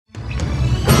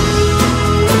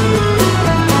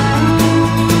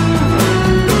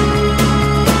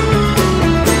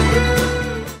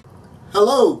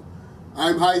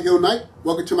High Heel Knight.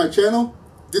 Welcome to my channel.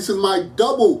 This is my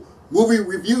double movie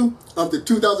review of the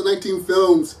 2019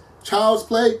 films Child's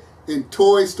Play and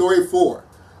Toy Story 4.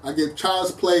 I give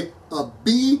Child's Play a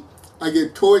B. I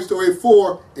give Toy Story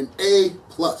 4 an A+.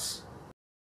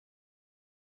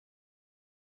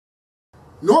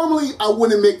 Normally, I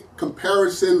wouldn't make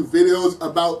comparison videos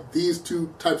about these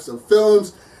two types of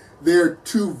films. They're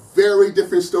two very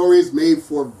different stories made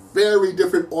for very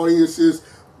different audiences,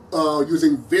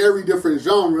 using very different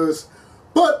genres,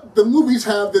 but the movies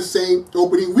have the same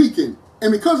opening weekend.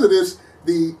 And because of this,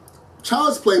 the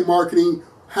Child's Play marketing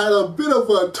had a bit of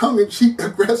a tongue-in-cheek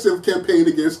aggressive campaign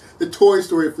against the Toy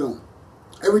Story film.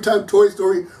 Every time Toy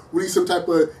Story released some type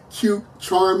of cute,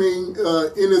 charming,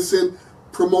 innocent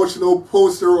promotional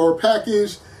poster or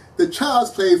package, the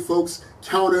Child's Play folks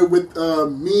countered with a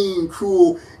mean,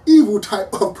 cruel, evil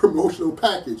type of promotional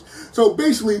package. So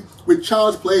basically, with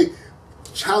Child's Play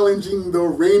challenging the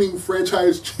reigning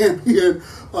franchise champion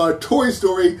Toy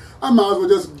Story, I might as well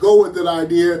just go with that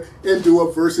idea and do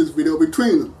a versus video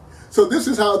between them. So this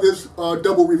is how this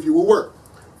double review will work.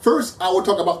 First, I will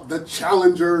talk about the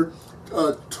challenger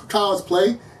Child's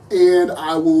Play, and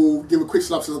I will give a quick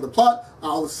synopsis of the plot.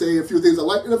 I'll say a few things I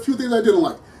liked and a few things I didn't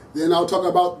like. Then I'll talk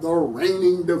about the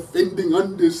reigning, defending,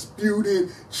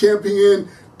 undisputed champion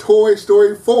Toy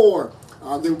Story 4.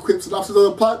 I'll give a quick synopsis of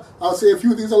the plot. I'll say a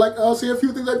few things I liked. I'll say a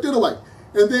few things I didn't like.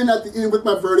 And then at the end with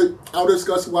my verdict, I'll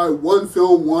discuss why one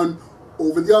film won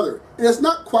over the other. And it's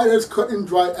not quite as cut and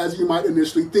dry as you might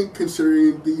initially think,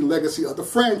 considering the legacy of the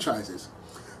franchises.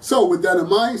 So with that in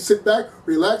mind, sit back,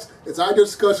 relax, as I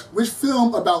discuss which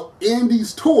film about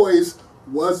Andy's toys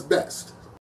was best.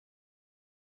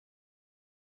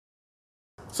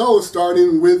 So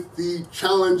starting with the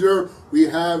challenger, we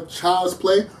have Child's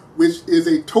Play, which is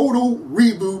a total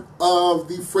reboot of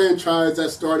the franchise that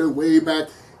started way back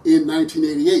in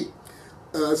 1988.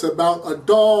 It's about a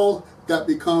doll that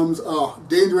becomes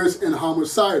dangerous and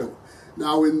homicidal.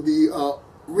 Now in the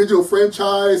original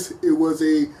franchise, it was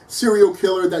a serial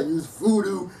killer that used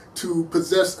voodoo to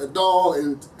possess a doll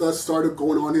and thus started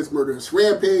going on his murderous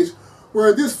rampage. Where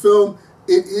in this film,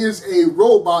 it is a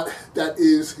robot that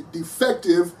is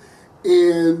defective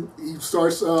and he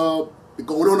starts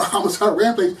going on a homicidal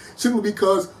rampage simply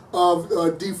because of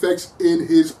defects in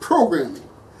his programming.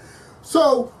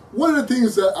 So one of the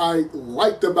things that I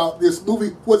liked about this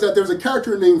movie was that there's a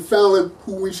character named Fallon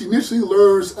who, when she initially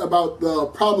learns about the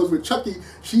problems with Chucky,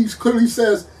 she clearly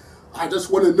says, "I just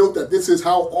want to note that this is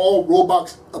how all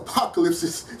robot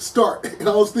apocalypses start." And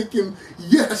I was thinking,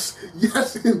 yes,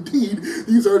 yes indeed,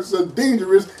 these are so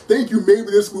dangerous. Thank you,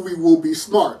 maybe this movie will be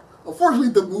smart. Unfortunately,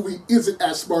 the movie isn't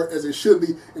as smart as it should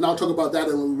be, and I'll talk about that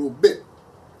in a little bit.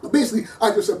 But basically,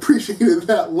 I just appreciated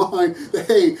that line that,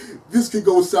 hey, this could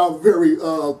go south very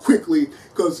quickly,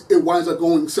 because it winds up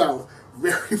going south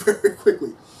very, very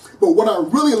quickly. But what I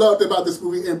really loved about this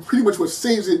movie, and pretty much what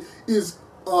saves it, is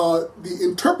the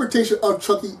interpretation of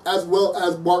Chucky as well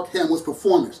as Mark Hamill's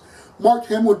performance. Mark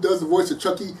Hamill does the voice of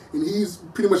Chucky, and he's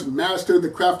pretty much mastered the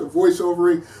craft of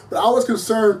voiceovering, but I was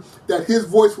concerned that his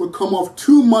voice would come off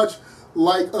too much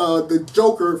like the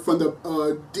Joker from the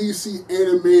DC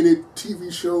animated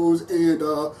TV shows and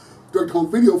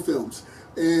direct-to-home video films.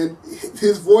 And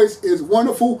his voice is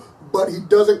wonderful, but he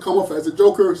doesn't come off as a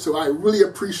Joker, so I really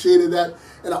appreciated that.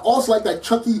 And I also like that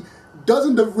Chucky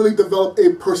doesn't really develop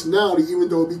a personality, even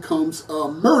though it becomes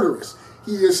murderous.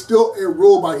 He is still a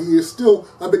robot. He is still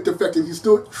a bit defective. He's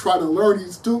still trying to learn.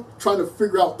 He's still trying to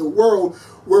figure out the world.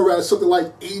 Whereas something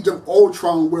like Age of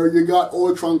Ultron, where you got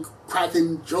Ultron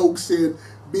cracking jokes and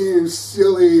being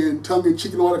silly and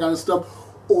tongue-in-cheek and all that kind of stuff,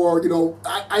 or, you know,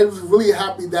 I was really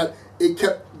happy that it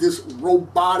kept this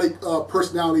robotic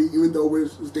personality, even though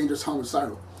it was dangerous,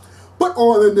 homicidal. But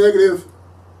on the negative,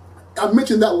 I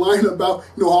mentioned that line about,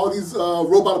 you know, all these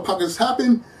robot apocalypses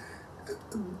happen.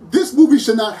 This movie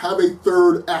should not have a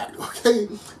third act, okay?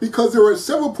 Because there were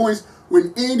several points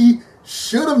when Andy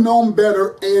should have known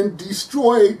better and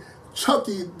destroyed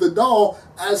Chucky, the doll,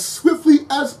 as swiftly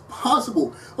as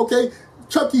possible, okay?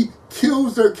 Chucky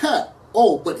kills their cat.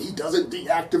 Oh, but he doesn't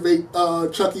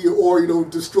deactivate Chucky or, you know,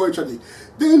 destroy Chucky.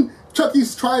 Then Chucky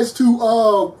tries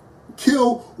to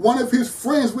kill one of his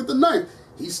friends with a knife.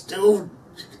 He still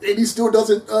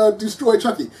doesn't destroy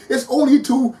Chucky. It's only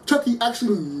until Chucky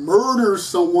actually murders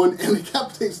someone and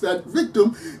decapitates that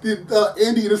victim that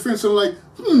Andy and his friends are like,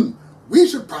 we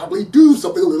should probably do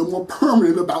something a little more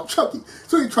permanent about Chucky.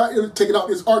 So he tried to take it out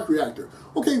his arc reactor.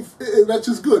 Okay, that's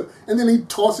just good. And then he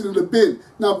tossed it in the bin.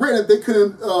 Now, granted, they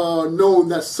couldn't known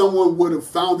that someone would have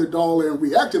found the doll and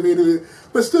reactivated it,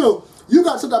 but still, you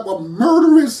got some type of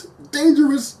murderous,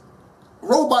 dangerous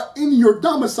robot in your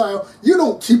domicile, you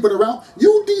don't keep it around.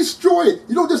 You destroy it.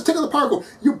 You don't just take out the particle.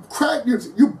 You crack it,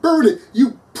 you burn it,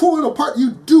 you pull it apart,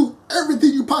 you do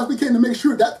everything you possibly can to make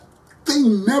sure that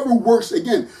thing never works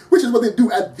again, which is what they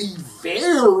do at the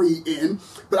very end.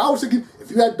 But I was thinking, if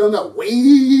you had done that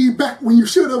way back when you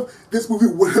should have, this movie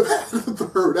would have had the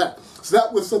third act. So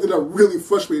that was something that really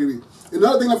frustrated me.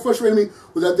 Another thing that frustrated me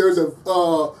was that there's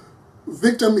a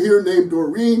victim here named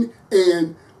Doreen,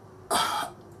 and I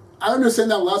understand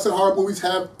that lots of horror movies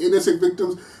have innocent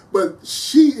victims, but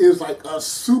she is like a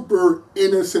super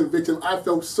innocent victim. I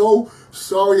felt so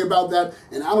sorry about that,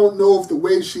 and I don't know if the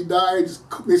way she died just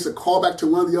makes a callback to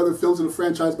one of the other films in the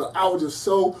franchise, but I was just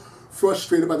so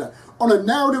frustrated about that. On the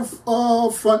narrative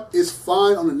front, it's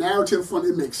fine. On the narrative front,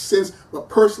 it makes sense, but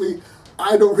personally,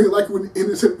 I don't really like when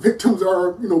innocent victims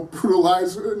are,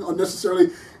 brutalized unnecessarily.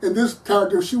 And this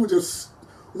character, she was just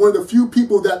one of the few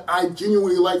people that I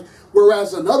genuinely like.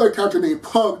 Whereas another character named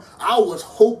Pug, I was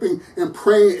hoping and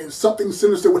praying and something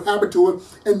sinister would happen to him,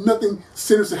 and nothing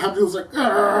sinister happened. It was like,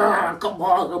 come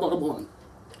on.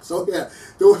 So yeah,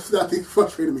 that thing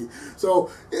frustrated me.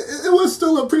 So it was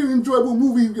still a pretty enjoyable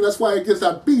movie. That's why it gets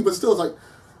that B, but still it's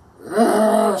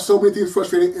like, so many things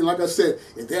frustrating. And like I said,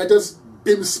 if they had just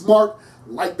been smart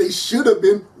like they should have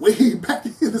been way back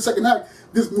in the second act,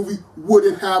 this movie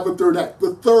wouldn't have a third act.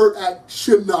 The third act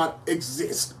should not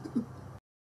exist.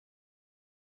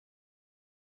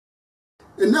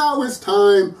 And now it's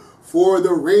time for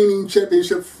the reigning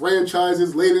championship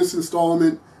franchise's latest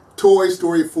installment, Toy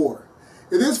Story 4.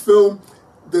 In this film,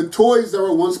 the toys that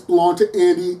were once belonged to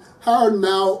Andy are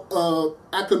now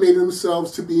acclimating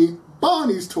themselves to being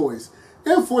Bonnie's toys.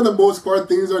 And for the most part,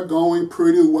 things are going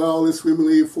pretty well and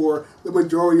swimmingly for the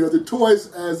majority of the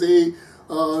toys as they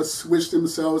switch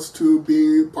themselves to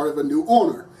being part of a new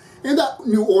owner. And that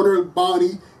new owner,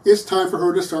 Bonnie, it's time for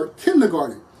her to start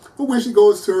kindergarten. But when she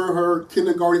goes to her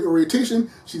kindergarten orientation,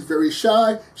 she's very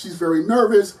shy, she's very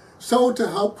nervous. So to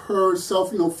help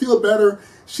herself, feel better,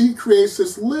 she creates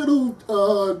this little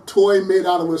toy made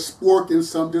out of a spork and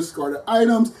some discarded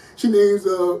items. She names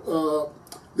the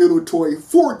little toy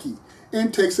Forky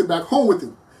and takes it back home with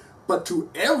him. But to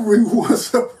everyone's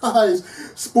surprise,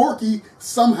 Sporky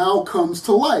somehow comes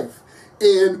to life.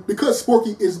 And because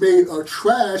Sporky is made of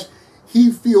trash,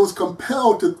 he feels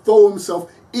compelled to throw himself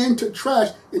into trash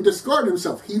and discard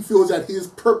himself. He feels that his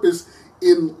purpose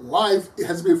in life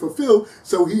has been fulfilled,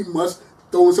 so he must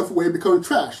throw himself away and become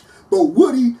trash. But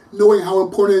Woody, knowing how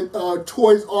important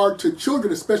toys are to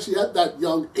children, especially at that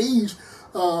young age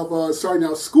of starting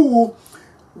out school,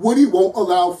 Woody won't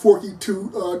allow Forky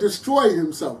to destroy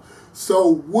himself.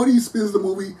 So Woody spends the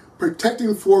movie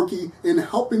protecting Forky and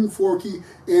helping Forky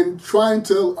and trying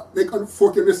to make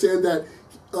Forky understand that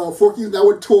Forky is now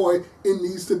a toy and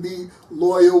needs to be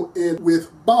loyal and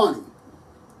with Bonnie.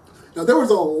 Now, there was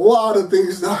a lot of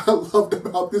things that I loved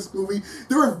about this movie.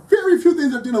 There were very few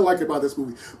things I didn't like about this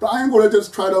movie, but I am going to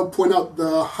just try to point out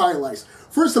the highlights.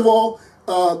 First of all,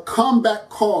 Combat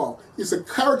Carl is a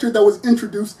character that was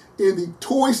introduced in the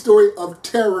Toy Story of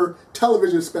Terror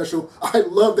television special. I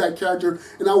love that character,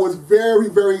 and I was very,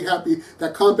 very happy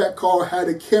that Combat Carl had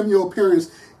a cameo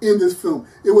appearance in this film.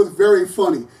 It was very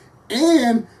funny.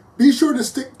 And be sure to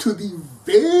stick to the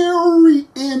very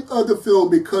end of the film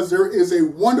because there is a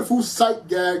wonderful sight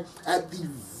gag at the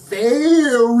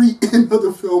very end of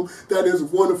the film that is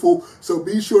wonderful. So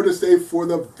be sure to stay for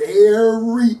the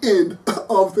very end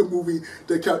of the movie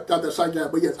to got that sight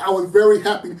gag. But yes, I was very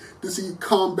happy to see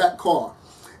Combat Carl.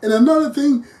 And another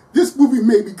thing, this movie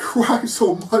made me cry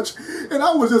so much, and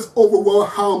I was just overwhelmed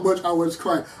how much I was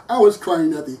crying. I was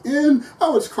crying at the end, I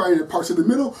was crying at parts in the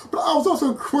middle, but I was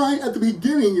also crying at the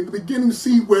beginning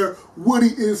scene where Woody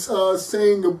is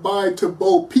saying goodbye to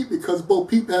Bo Peep because Bo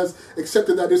Peep has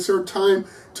accepted that it's her time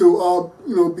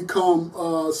to become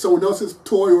someone else's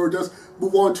toy or just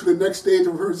move on to the next stage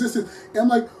of her existence. And I'm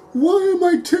like, why am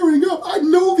I tearing up? I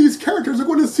know these characters are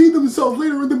going to see themselves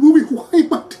later in the movie. Why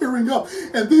am I tearing up?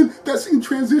 And then that scene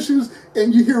transitions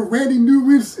and you hear Randy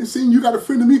Newman saying, "You got a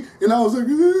friend of me." And I was like,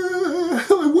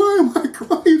 why am I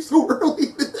crying so early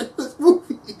in this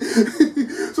movie?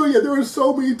 So yeah, there were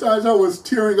so many times I was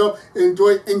tearing up and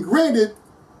enjoying. And granted,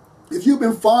 if you've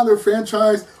been following the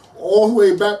franchise all the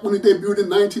way back when it debuted in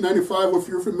 1995, or if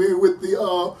you're familiar with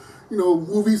the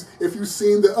movies, if you've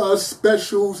seen the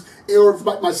specials, or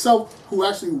like myself, who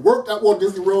actually worked at Walt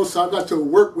Disney World, so I got to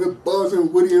work with Buzz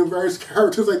and Woody and various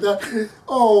characters like that.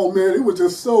 Oh man, it was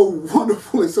just so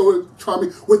wonderful and so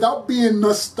charming without being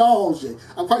nostalgic.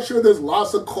 I'm quite sure there's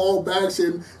lots of callbacks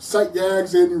and sight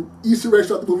gags and Easter eggs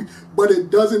throughout the movie, but it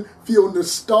doesn't feel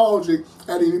nostalgic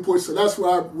at any point, so that's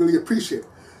what I really appreciate.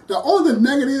 Now, on the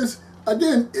negatives,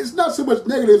 again, it's not so much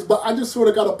negatives, but I just sort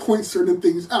of got to point certain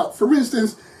things out. For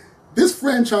instance, this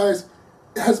franchise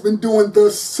has been doing the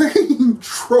same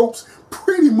tropes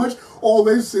pretty much all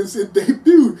day since it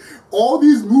debuted. All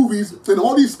these movies and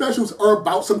all these specials are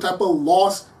about some type of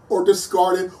lost or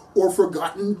discarded or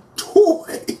forgotten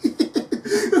toy.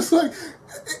 It's like,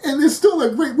 and it's still a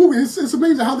great movie. It's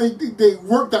amazing how they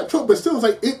work that trope, but still it's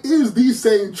like, it is the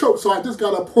same trope, so I just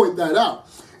got to point that out.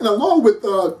 And along with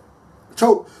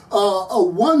trope,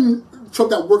 one trope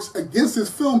that works against this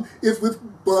film is with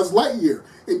Buzz Lightyear.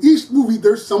 In each movie,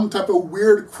 there's some type of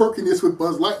weird quirkiness with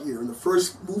Buzz Lightyear. In the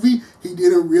first movie, he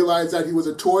didn't realize that he was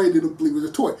a toy, didn't believe he was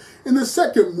a toy. In the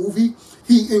second movie,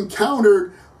 he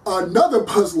encountered another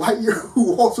Buzz Lightyear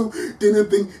who also didn't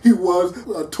think he was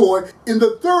a toy. In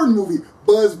the third movie,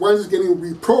 Buzz winds up getting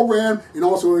reprogrammed and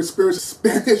also experiences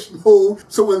Spanish mode.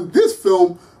 So in this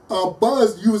film,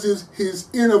 Buzz uses his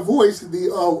inner voice,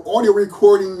 the audio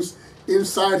recordings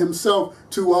inside himself,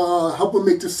 to help him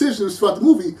make decisions throughout the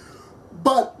movie.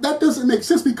 But that doesn't make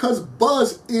sense because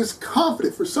Buzz is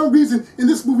confident. For some reason, in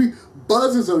this movie,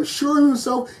 Buzz is unsure of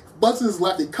himself. Buzz is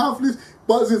lacking confidence.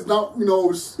 Buzz is not,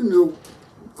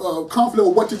 confident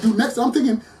of what to do next. I'm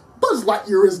thinking, Buzz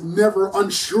Lightyear is never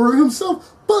unsure of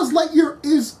himself. Buzz Lightyear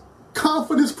is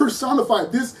confidence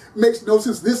personified. This makes no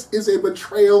sense. This is a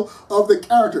betrayal of the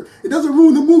character. It doesn't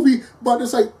ruin the movie, but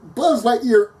it's like Buzz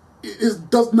Lightyear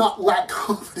does not lack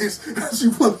confidence. That's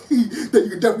one thing that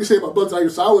you can definitely say about Buzz Lightyear.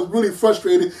 So I was really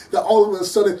frustrated that all of a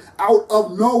sudden, out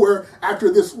of nowhere,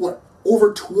 after this,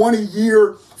 over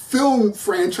 20-year film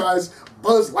franchise,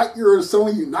 Buzz Lightyear is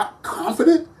suddenly not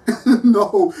confident?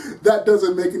 No, that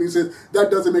doesn't make any sense.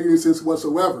 That doesn't make any sense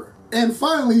whatsoever. And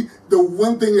finally, the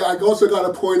one thing I also got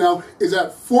to point out is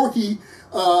that Forky,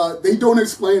 they don't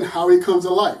explain how he comes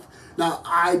to life. Now,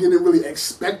 I didn't really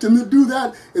expect him to do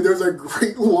that. And there's a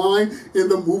great line in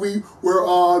the movie where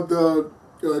the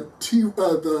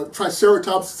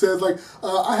Triceratops says, like,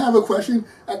 I have a question.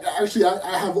 Actually,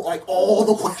 I have, like, all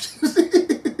the questions.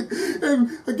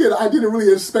 And again, I didn't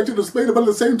really expect it to explain it, but at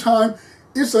the same time,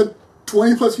 it's a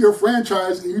 20-plus year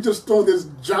franchise, and you just throw this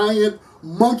giant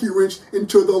monkey wrench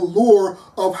into the lore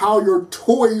of how your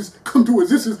toys come to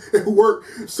existence and work.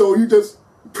 So you just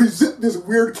present this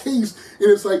weird case, and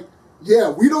it's like, yeah,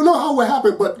 we don't know how it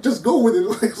happened, but just go with it.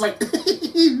 It's like,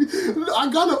 I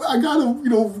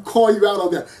gotta, call you out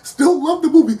on that. Still love the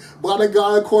movie, but I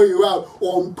gotta call you out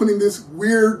on putting this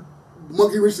weird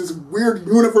monkey wrench, this weird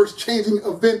universe-changing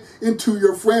event into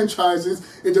your franchises,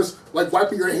 and just like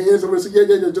wiping your hands over and say,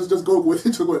 yeah, just go with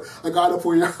it. I gotta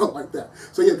point it out like that.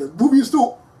 So yeah, the movie is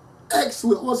still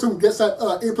excellent, awesome, gets that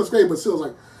A+ grade, but still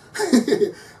like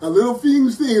a little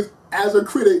things as a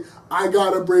critic, I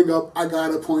gotta bring up, I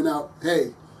gotta point out,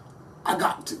 hey, I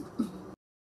got to.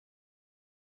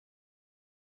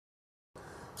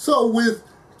 So with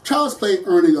Child's Play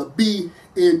earning a B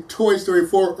and Toy Story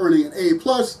 4 earning an A+,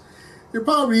 you're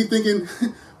probably thinking,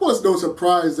 well, it's no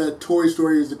surprise that Toy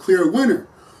Story is the clear winner.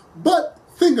 But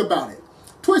think about it.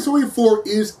 Toy Story 4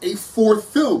 is a fourth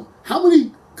film. How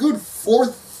many good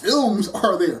fourth films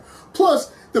are there? Plus,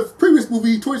 the previous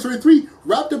movie, Toy Story 3,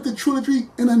 wrapped up the trilogy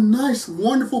in a nice,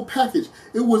 wonderful package.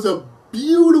 It was a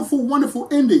beautiful, wonderful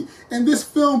ending. And this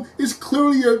film is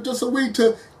clearly just a way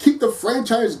to keep the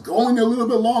franchise going a little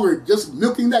bit longer, just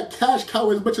milking that cash cow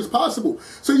as much as possible.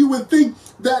 So you would think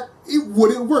that it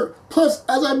wouldn't work. Plus,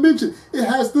 as I mentioned, it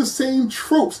has the same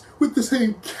tropes with the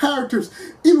same characters,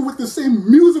 even with the same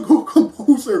musical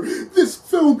composer. This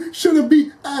film shouldn't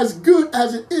be as good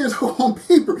as it is on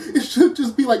paper. It should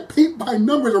just be like paint by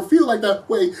numbers or feel like that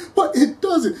way, but it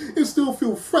doesn't. It still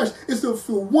feels fresh. It still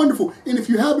feels wonderful. And if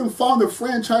you haven't followed the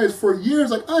franchise for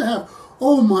years like I have,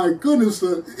 oh my goodness,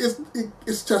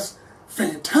 it's just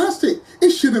fantastic.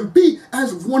 It shouldn't be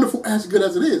as wonderful, as good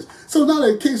as it is. So not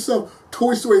a case of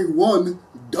Toy Story 1,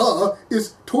 duh,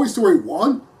 it's Toy Story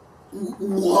 1,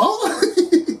 what?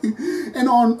 And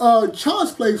on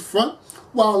Child's Play's front,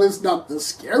 while it's not the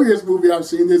scariest movie I've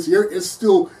seen this year, it's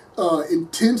still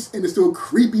intense, and it's still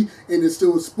creepy, and it's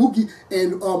still spooky,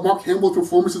 and Mark Hamill's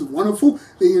performance is wonderful.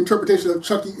 The interpretation of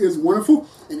Chucky is wonderful,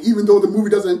 and even though the movie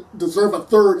doesn't deserve a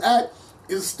third act,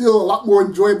 it's still a lot more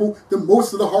enjoyable than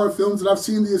most of the horror films that I've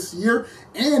seen this year,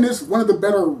 and it's one of the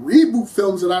better reboot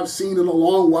films that I've seen in a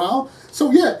long while.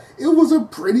 So yeah, it was a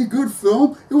pretty good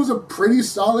film. It was a pretty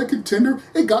solid contender.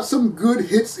 It got some good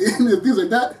hits in and things like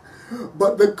that.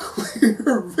 But the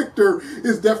clear victor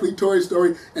is definitely Toy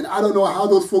Story, and I don't know how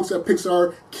those folks at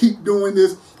Pixar keep doing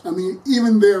this. I mean,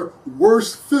 even their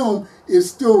worst film is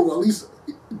still at least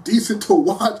decent to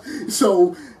watch.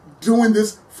 So doing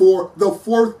this for the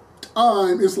fourth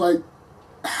time is like,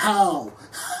 how?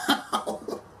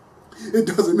 It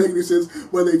doesn't make any sense,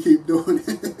 but they keep doing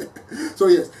it. So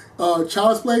yes,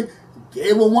 Child's Play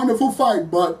gave a wonderful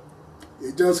fight, but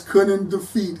it just couldn't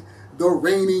defeat the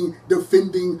reigning,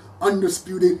 defending,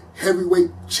 undisputed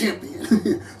heavyweight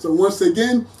champion. So once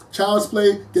again, Child's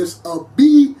Play gets a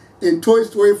B, and Toy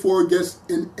Story 4 gets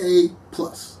an A+.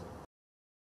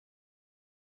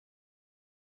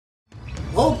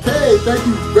 Okay, thank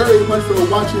you very much for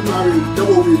watching my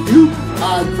double review.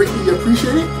 I greatly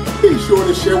appreciate it. Be sure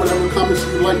to share whatever comments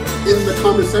you like in the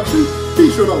comment section. Be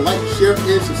sure to like, share,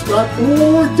 and subscribe,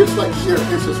 or dislike, share,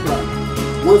 and subscribe.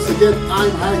 Once again, I'm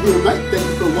High Heel Knight. Thank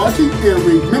you for watching, and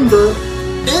remember,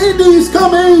 Andy's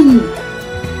coming!